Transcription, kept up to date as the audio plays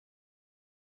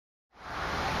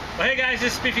Well, hey guys,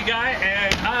 this is Beefy Guy,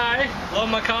 and I love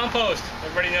my compost.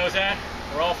 Everybody knows that.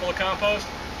 We're all full of compost.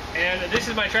 And this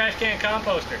is my trash can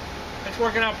composter. It's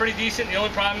working out pretty decent. The only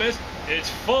problem is it's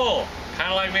full, kind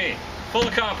of like me, full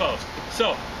of compost.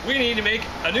 So we need to make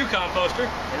a new composter,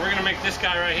 and we're going to make this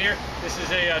guy right here. This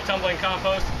is a tumbling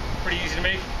compost, pretty easy to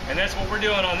make, and that's what we're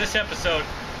doing on this episode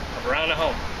of Around the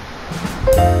Home.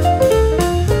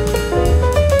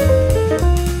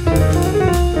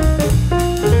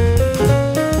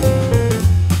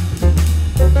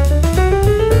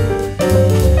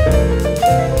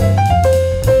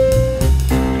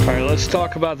 Let's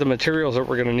talk about the materials that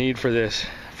we're going to need for this.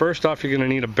 First off, you're going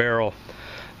to need a barrel.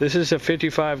 This is a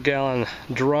 55-gallon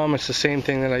drum. It's the same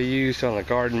thing that I used on the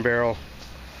garden barrel.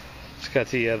 It's got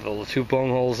the two bung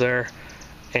holes there,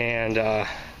 and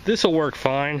this will work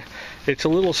fine. It's a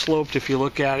little sloped. If you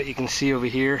look at it, you can see over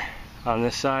here on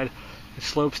this side it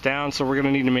slopes down, so we're going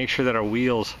to need to make sure that our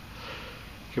wheels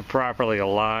are properly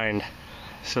aligned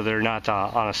so they're not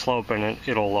on a slope and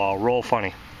it'll roll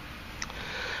funny.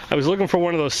 I was looking for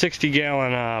one of those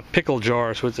 60-gallon pickle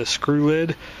jars with a screw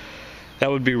lid. That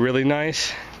would be really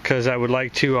nice, because I would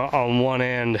like to, on one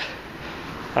end,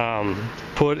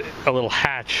 put a little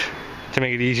hatch to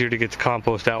make it easier to get the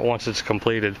compost out once it's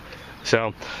completed.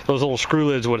 So those little screw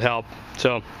lids would help.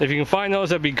 So if you can find those,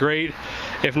 that'd be great.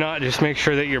 If not, just make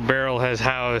sure that your barrel has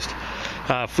housed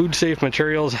food-safe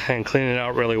materials and clean it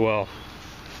out really well.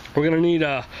 We're going to need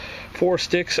 4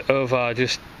 sticks of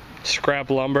just scrap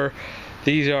lumber.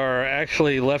 These are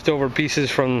actually leftover pieces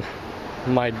from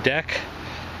my deck.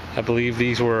 I believe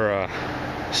these were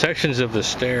sections of the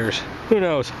stairs. Who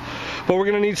knows? But we're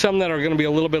going to need some that are going to be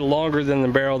a little bit longer than the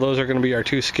barrel. Those are going to be our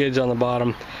 2 skids on the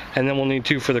bottom. And then we'll need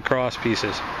 2 for the cross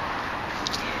pieces.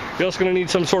 You're also going to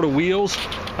need some sort of wheels.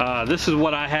 This is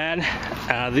what I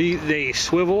had. They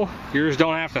swivel. Yours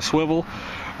don't have to swivel.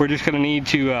 We're just going to need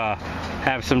to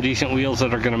have some decent wheels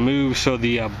that are going to move so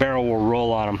the barrel will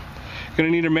roll on them. Going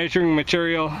to need a measuring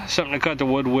material, something to cut the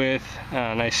wood with,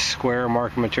 nice square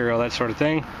marking material, that sort of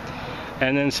thing.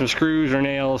 And then some screws or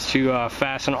nails to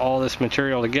fasten all this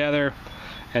material together.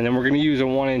 And then we're going to use a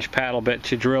 1-inch paddle bit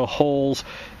to drill holes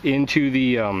into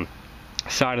the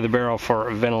side of the barrel for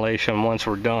ventilation once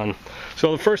we're done.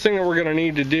 So the first thing that we're going to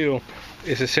need to do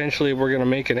is essentially we're going to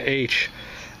make an H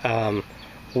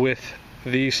with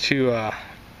these 2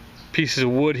 pieces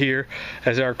of wood here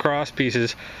as our cross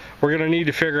pieces. We're going to need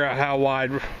to figure out how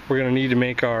wide we're going to need to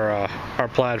make our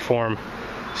platform.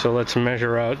 So let's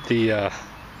measure out the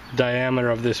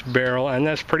diameter of this barrel, and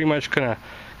that's pretty much going to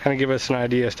kind of give us an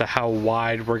idea as to how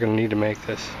wide we're going to need to make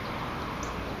this.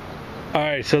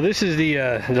 Alright, so this is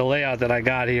the layout that I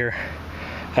got here.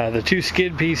 The 2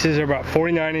 skid pieces are about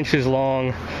 49 inches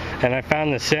long, and I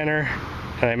found the center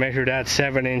and I measured out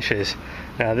 7 inches.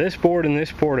 Now this board and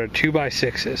this board are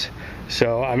 2x6s,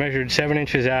 so I measured 7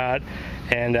 inches out,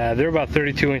 and they're about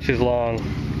 32 inches long.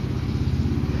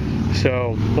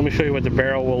 So let me show you what the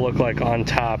barrel will look like on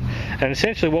top. And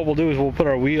essentially what we'll do is we'll put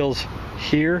our wheels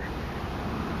here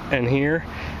and here,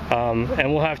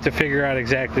 and we'll have to figure out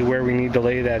exactly where we need to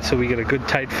lay that so we get a good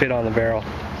tight fit on the barrel.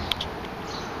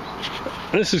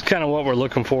 This is kind of what we're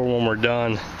looking for when we're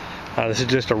done. This is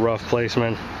just a rough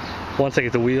placement. Once I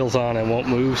get the wheels on, it won't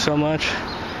move so much.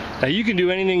 Now you can do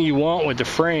anything you want with the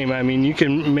frame. I mean, you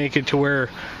can make it to where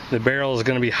the barrel is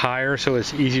going to be higher so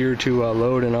it's easier to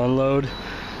load and unload.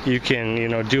 You can,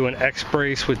 do an X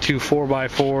brace with 2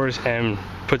 4x4s and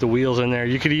put the wheels in there.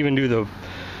 You could even do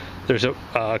there's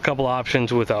a couple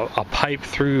options with a pipe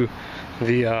through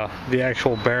the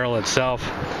actual barrel itself.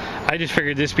 I just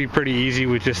figured this would be pretty easy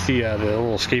with just the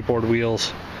little skateboard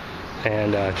wheels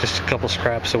and just a couple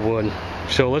scraps of wood.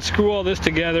 So let's screw all this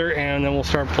together and then we'll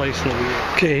start placing the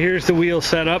wheel. Okay, here's the wheel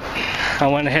set up. I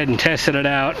went ahead and tested it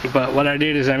out, but what I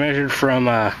did is I measured from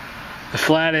the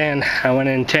flat end. I went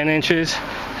in 10 inches,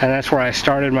 and that's where I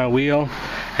started my wheel,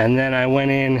 and then I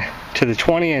went in to the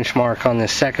 20-inch mark on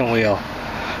this second wheel.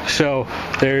 So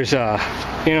there's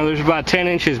there's about 10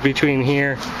 inches between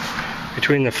here,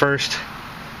 between the first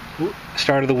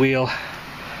start of the wheel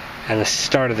and the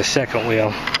start of the second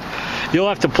wheel. You'll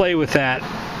have to play with that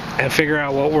and figure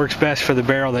out what works best for the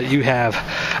barrel that you have.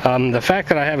 The fact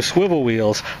that I have swivel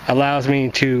wheels allows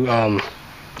me to,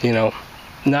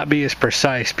 not be as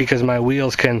precise, because my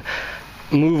wheels can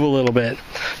move a little bit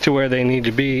to where they need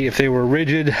to be. If they were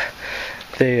rigid,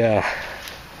 you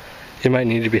might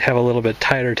need to have a little bit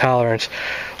tighter tolerance.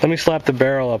 Let me slap the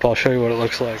barrel up. I'll show you what it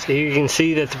looks like. So you can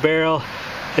see that the barrel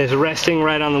is resting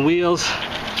right on the wheels.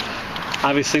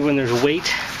 Obviously, when there's weight,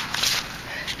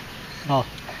 it'll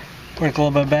work a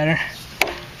little bit better.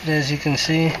 But as you can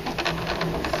see,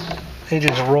 they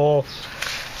just roll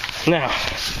Now,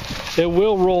 it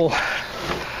will roll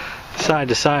side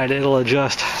to side. It'll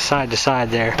adjust side to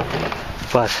side there,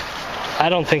 but I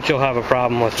don't think you'll have a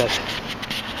problem with it.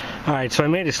 Alright, so I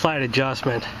made a slight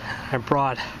adjustment. I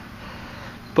brought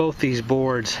both these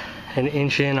boards an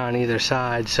inch in on either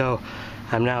side, so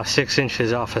I'm now 6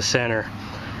 inches off of center.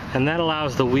 And that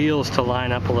allows the wheels to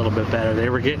line up a little bit better. They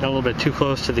were getting a little bit too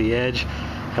close to the edge,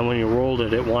 and when you rolled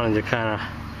it, it wanted to kind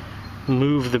of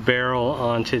move the barrel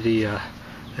onto the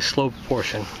slope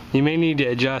portion. You may need to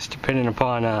adjust depending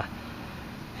upon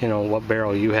you know, what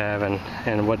barrel you have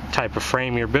and what type of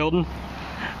frame you're building.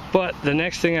 But the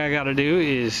next thing I got to do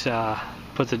is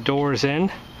put the doors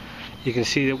in. You can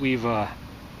see that we've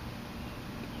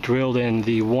drilled in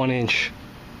the 1-inch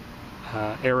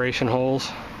aeration holes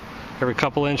every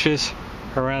couple inches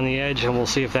around the edge, and we'll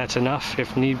see if that's enough.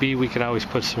 If need be, we can always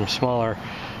put some smaller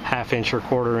 1/2-inch or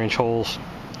 1/4-inch holes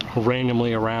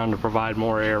randomly around to provide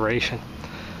more aeration.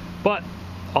 But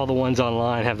all the ones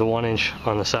online have the 1-inch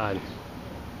on the side.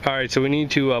 Alright, so we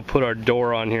need to put our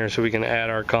door on here so we can add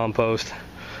our compost.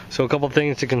 So a couple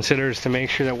things to consider is to make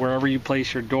sure that wherever you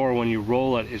place your door, when you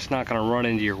roll it, it's not going to run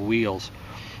into your wheels.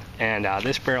 And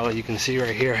this barrel, you can see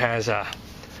right here, has a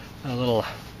little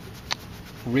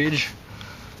ridge,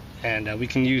 and we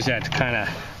can use that to kind of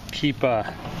keep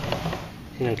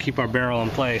keep our barrel in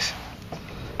place.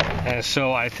 And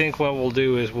so I think what we'll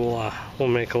do is we'll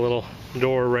make a little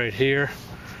door right here,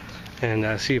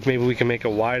 and see if maybe we can make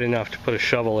it wide enough to put a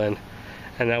shovel in,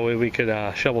 and that way we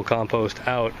could shovel compost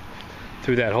out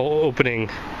through that whole opening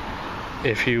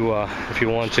if you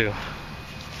want to.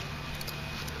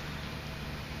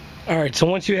 Alright, so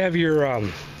once you have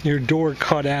your door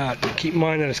cut out, keep in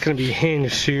mind that it's going to be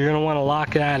hinged, so you're going to want to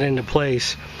lock that into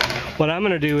place. What I'm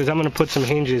going to do is I'm going to put some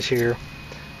hinges here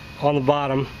on the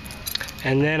bottom,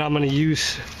 and then I'm going to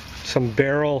use some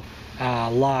barrel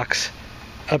locks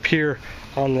up here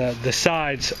on the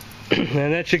sides,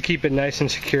 and that should keep it nice and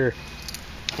secure.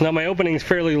 Now my opening is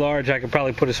fairly large. I could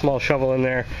probably put a small shovel in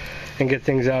there and get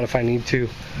things out if I need to.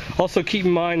 Also keep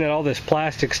in mind that all this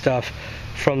plastic stuff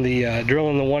from the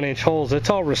drilling the 1-inch holes, it's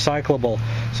all recyclable,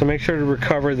 so make sure to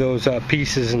recover those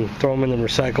pieces and throw them in the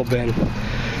recycle bin.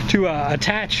 To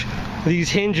attach these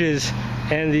hinges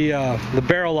and the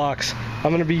barrel locks,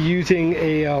 I'm going to be using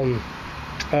a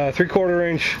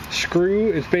 3/4-inch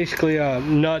screw. It's basically a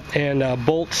nut and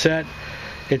bolt set.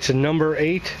 It's a number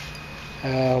 8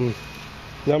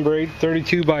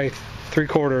 32 by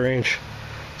 3/4 inch,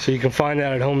 so you can find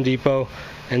that at Home Depot,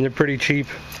 and they're pretty cheap.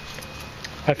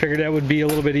 I figured that would be a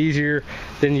little bit easier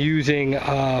than using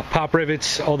pop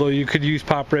rivets, although you could use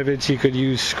pop rivets, you could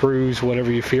use screws,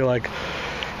 whatever you feel like.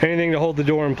 Anything to hold the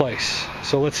door in place.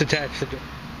 So let's attach the door.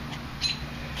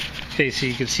 Okay, so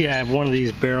you can see I have one of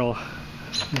these barrel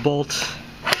bolts.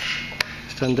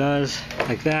 Just undoes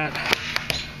like that.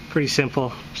 Pretty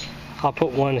simple. I'll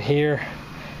put one here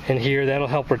and here. That'll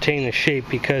help retain the shape,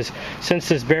 because since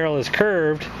this barrel is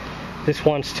curved, this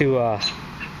wants to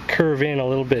curve in a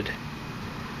little bit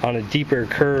on a deeper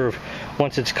curve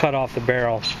once it's cut off the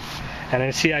barrel. And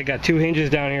then see, I got 2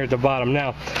 hinges down here at the bottom.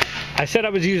 Now, I said I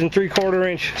was using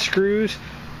 3/4-inch screws,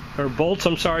 or bolts,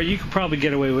 I'm sorry. You could probably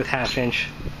get away with 1/2-inch.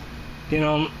 You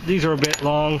know, these are a bit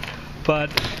long,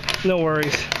 but no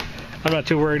worries. I'm not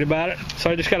too worried about it. So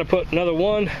I just got to put another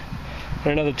 1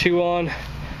 and another 2 on, and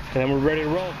then we're ready to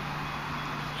roll.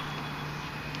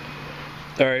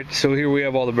 Alright, so here we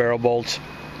have all the barrel bolts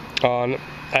on.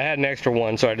 I had an extra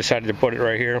one, so I decided to put it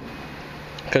right here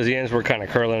because the ends were kind of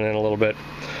curling in a little bit.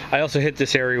 I also hit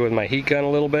this area with my heat gun a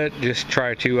little bit, just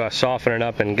try to soften it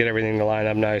up and get everything to line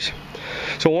up nice.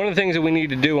 So one of the things that we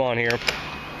need to do on here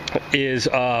is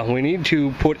we need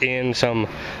to put in some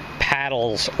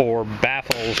paddles or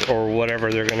baffles or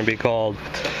whatever they're going to be called.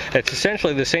 It's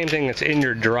essentially the same thing that's in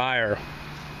your dryer,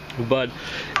 but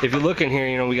if you look in here,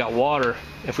 you know, we got water.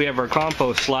 If we have our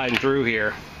compost sliding through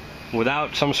here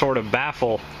without some sort of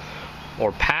baffle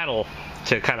or paddle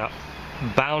to kind of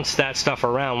bounce that stuff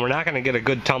around, we're not going to get a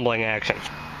good tumbling action.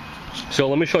 So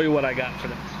let me show you what I got for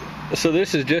that. So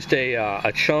this is just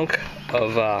a chunk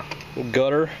of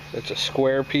gutter. It's a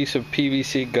square piece of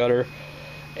PVC gutter,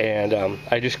 and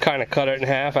I just kind of cut it in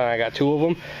half, and I got 2 of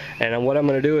them. And what I'm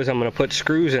going to do is I'm going to put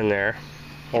screws in there,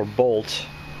 or bolts,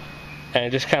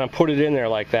 and just kind of put it in there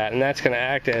like that, and that's going to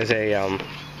act as a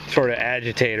sort of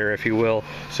agitator, if you will,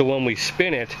 so when we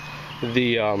spin it,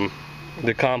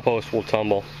 the compost will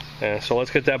tumble. And so let's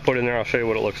get that put in there. I'll show you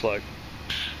what it looks like.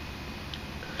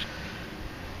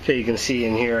 Okay, you can see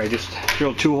in here I just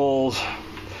drilled 2 holes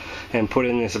and put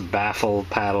in this baffle,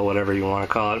 paddle, whatever you want to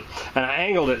call it, and I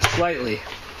angled it slightly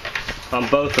on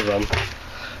both of them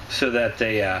so that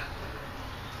they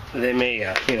they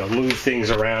may you know, move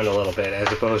things around a little bit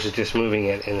as opposed to just moving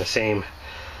it in the same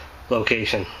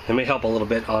location. It may help a little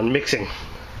bit on mixing.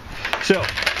 So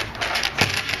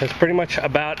that's pretty much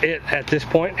about it at this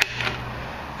point.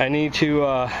 I need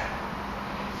to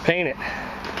paint it.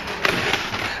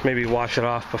 Maybe wash it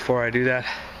off before I do that.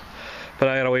 But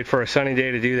I gotta wait for a sunny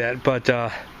day to do that. But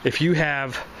if you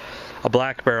have a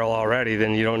black barrel already,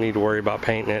 then you don't need to worry about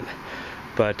painting it.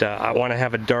 But I want to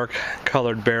have a dark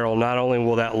colored barrel. Not only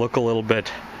will that look a little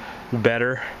bit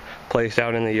better placed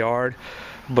out in the yard,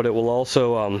 but it will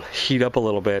also heat up a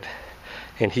little bit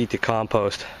and heat the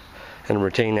compost and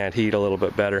retain that heat a little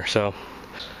bit better. So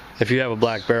if you have a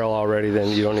black barrel already, then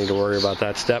you don't need to worry about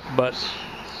that step. But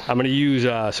I'm going to use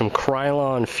some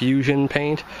Krylon Fusion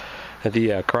paint.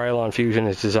 The Krylon Fusion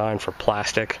is designed for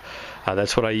plastic.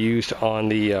 That's what I used on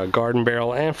the garden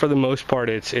barrel, and for the most part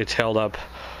it's held up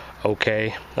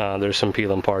okay. There's some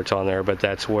peeling parts on there, but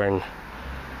that's when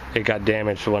it got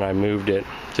damaged when I moved it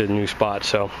to the new spot.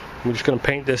 So I'm just going to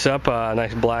paint this up a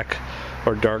nice black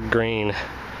or dark green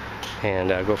and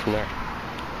go from there.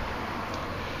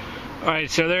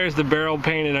 Alright, so there's the barrel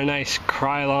painted a nice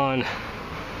Krylon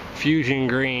Fusion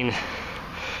green.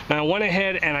 Now I went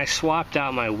ahead and I swapped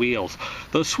out my wheels.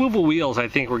 Those swivel wheels, I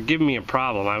think, were giving me a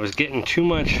problem. I was getting too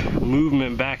much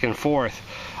movement back and forth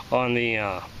on the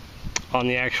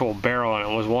actual barrel,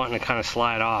 and it was wanting to kind of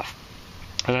slide off.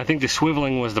 And I think the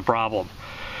swiveling was the problem.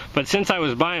 But since I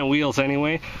was buying wheels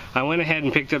anyway, I went ahead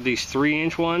and picked up these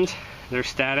 3-inch ones. They're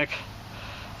static,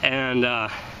 and I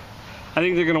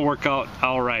think they're going to work out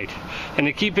all right. And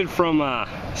to keep it from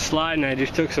sliding, I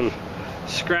just took some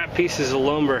scrap pieces of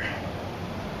lumber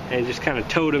and just kind of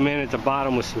towed them in at the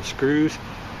bottom with some screws,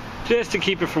 just to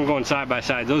keep it from going side by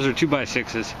side. Those are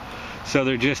 2x6s, so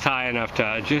they're just high enough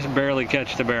to just barely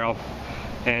catch the barrel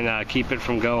and keep it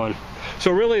from going.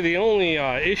 So really the only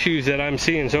issues that I'm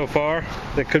seeing so far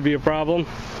that could be a problem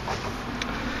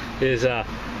is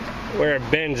where it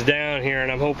bends down here,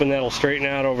 and I'm hoping that'll straighten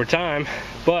out over time.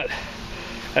 But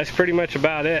that's pretty much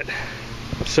about it.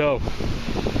 So,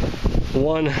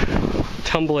 one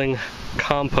tumbling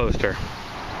composter.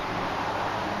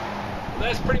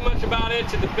 That's pretty much about it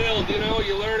to the build. You know,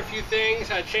 you learn a few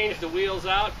things. I changed the wheels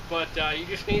out, but you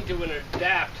just need to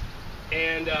adapt.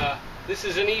 And this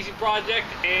is an easy project,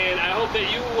 and I hope that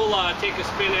you will take a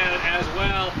spin at it as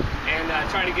well and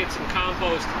try to get some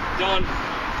compost done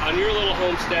on your little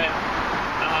homestead.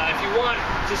 If you want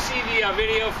to see the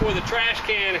video for the trash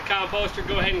can composter,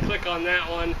 go ahead and click on that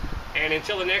one. And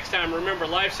until the next time, remember,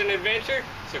 life's an adventure,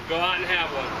 so go out and have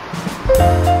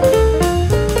one.